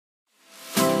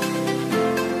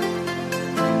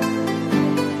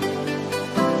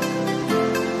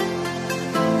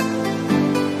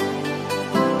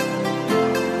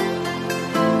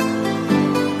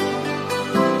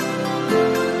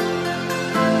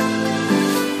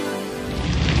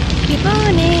Good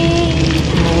morning.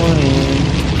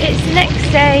 It's the next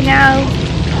day now.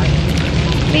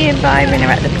 Me and Byron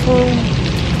are at the pool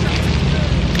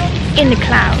in the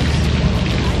clouds.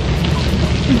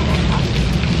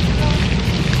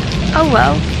 Oh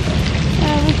well.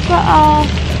 We've got our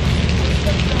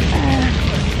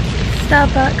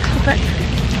Starbucks for breakfast.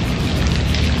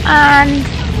 And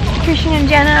Christian and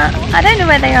Jenna, I don't know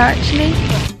where they are actually.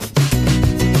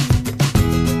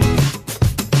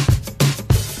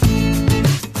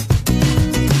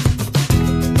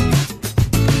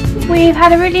 We've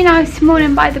had a really nice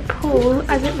morning by the pool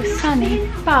as it was sunny,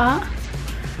 but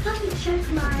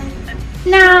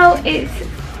now it's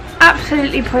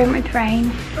absolutely pouring with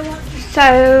rain.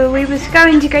 So we was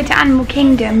going to go to Animal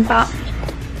Kingdom, but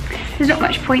there's not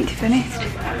much point to be honest.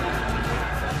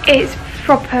 It's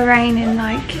proper raining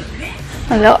like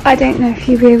a lot. I don't know if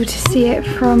you'll be able to see it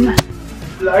from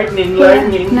lightning.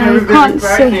 No, you can't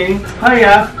see.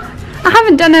 Hiya. I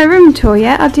haven't done a room tour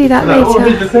yet. I'll do that later. Oh,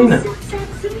 here's the cleaner.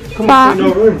 Come on, clean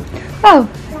our room. Oh,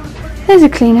 there's a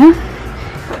cleaner.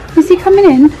 Is he coming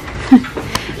in?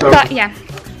 But yeah,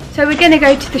 so we're going to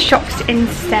go to the shops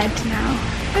instead now.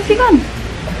 Where's he gone?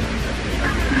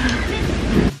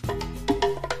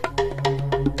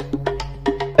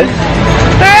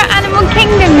 We're at Animal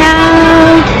Kingdom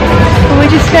now. We're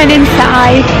just going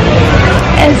inside.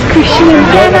 There's Christian and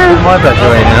Jenna. My badge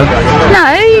right now. No,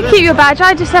 you keep your badge.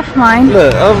 I just left mine.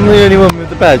 Look, I'm the only one with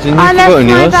the badge, and I left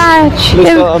my badge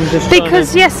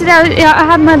because yesterday I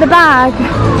had my other bag.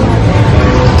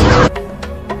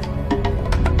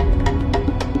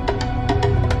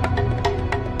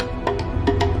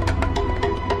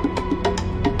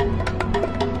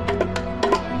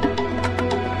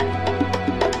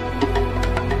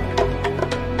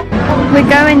 We're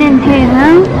going in here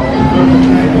now.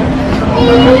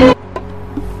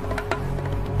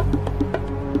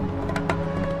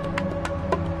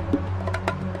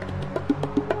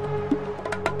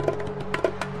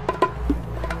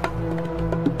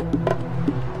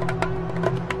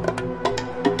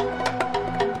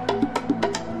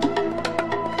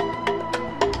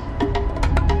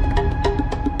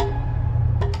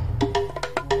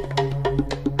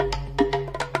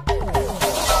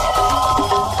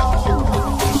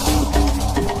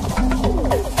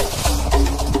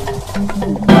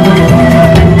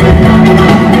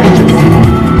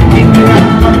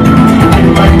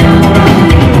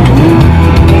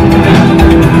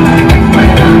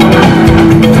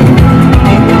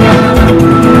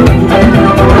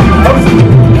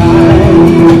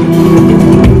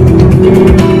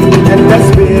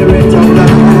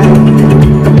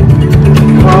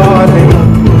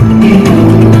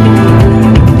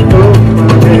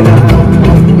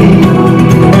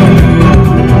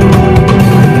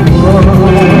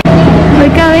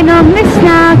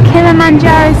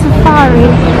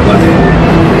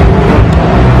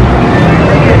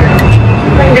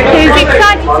 Who's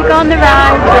excited to go on the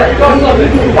ride?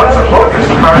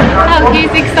 Oh,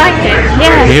 who's excited?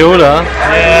 Yeah. Hilda?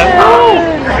 Yeah. Oh.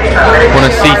 Want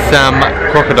to see some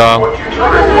crocodile?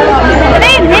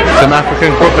 Some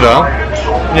African crocodile?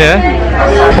 Yeah.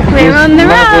 We're on the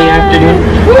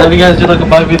ride. If you guys do look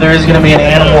above you, there is going to be an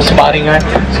animal spotting eye.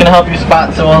 It's going to help you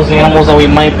spot some of those animals that we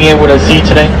might be able to see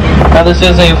today. Now this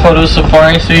is a photo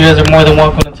safari, so you guys are more than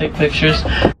welcome to take pictures.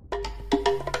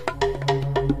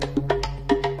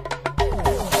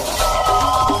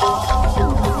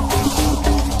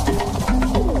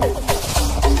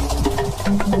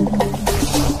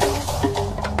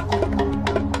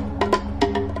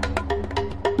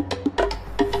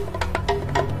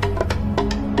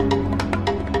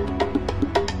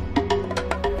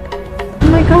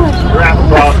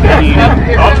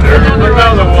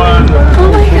 Another one. Oh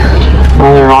my god.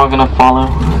 Well, they're all gonna follow.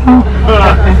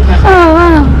 Oh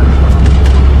wow.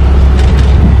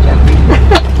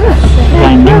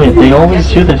 I knew it. They always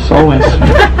do this. Always. This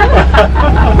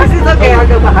is okay. I'll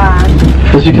go behind.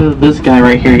 Just because of this guy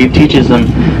right here, he teaches them.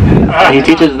 He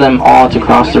teaches them all to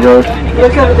cross the road.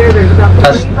 Look over there. There's about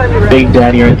That's Big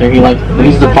Daddy right there.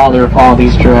 He's the father of all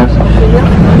these giraffes.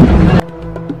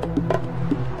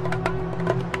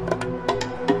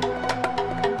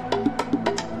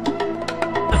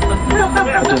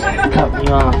 Just cut me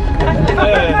off.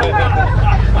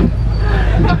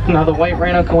 Now the white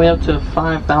rhino can weigh up to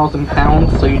 5,000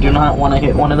 pounds, so you do not want to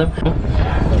hit one of them.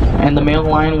 And the male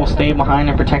lion will stay behind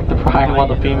and protect the pride while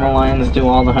the female lions do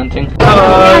all the hunting.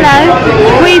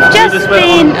 Hello. We've just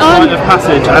been on the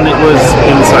passage and it was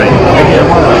insane.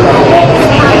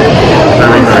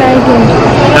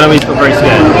 And we got very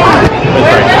scared.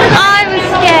 I was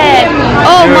scared.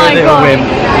 Oh my god.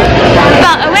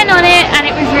 But I went on it and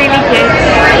it was really good.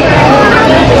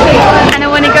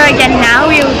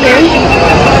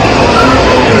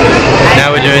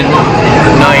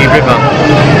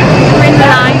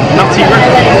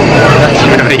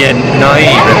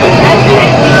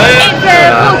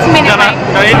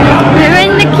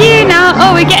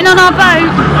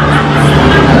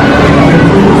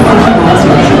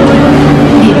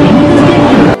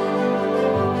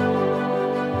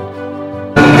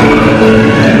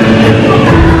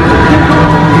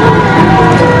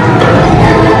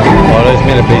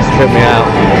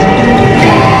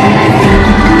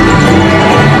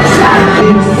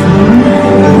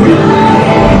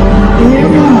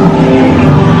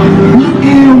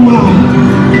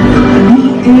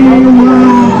 So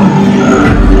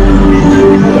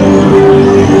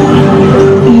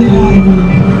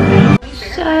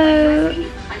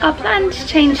our plans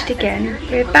changed again.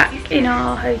 We're back in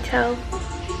our hotel.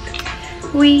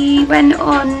 We went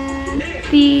on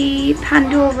the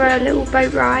Pandora little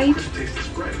boat ride.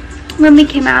 When we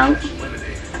came out,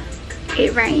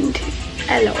 it rained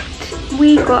a lot.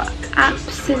 We got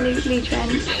absolutely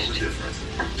drenched,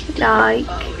 like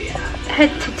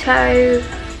head to toe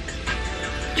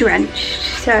drenched.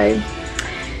 So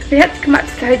we had to come back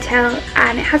to the hotel,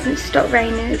 and it hasn't stopped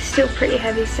raining. It's still pretty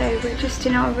heavy, so we're just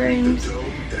in our rooms.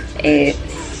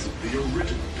 It's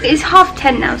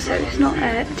 10:30 now, so it's not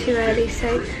too early,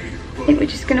 so I think we're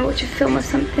just going to watch a film or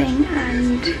something,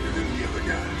 and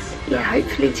yeah,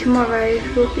 hopefully tomorrow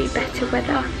will be better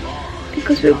weather,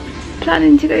 because we're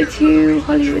planning to go to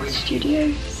Hollywood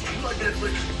Studios.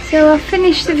 So I'll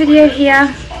finish the video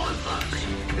here,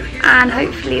 and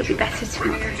hopefully it'll be better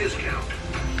tomorrow.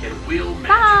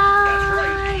 Bye!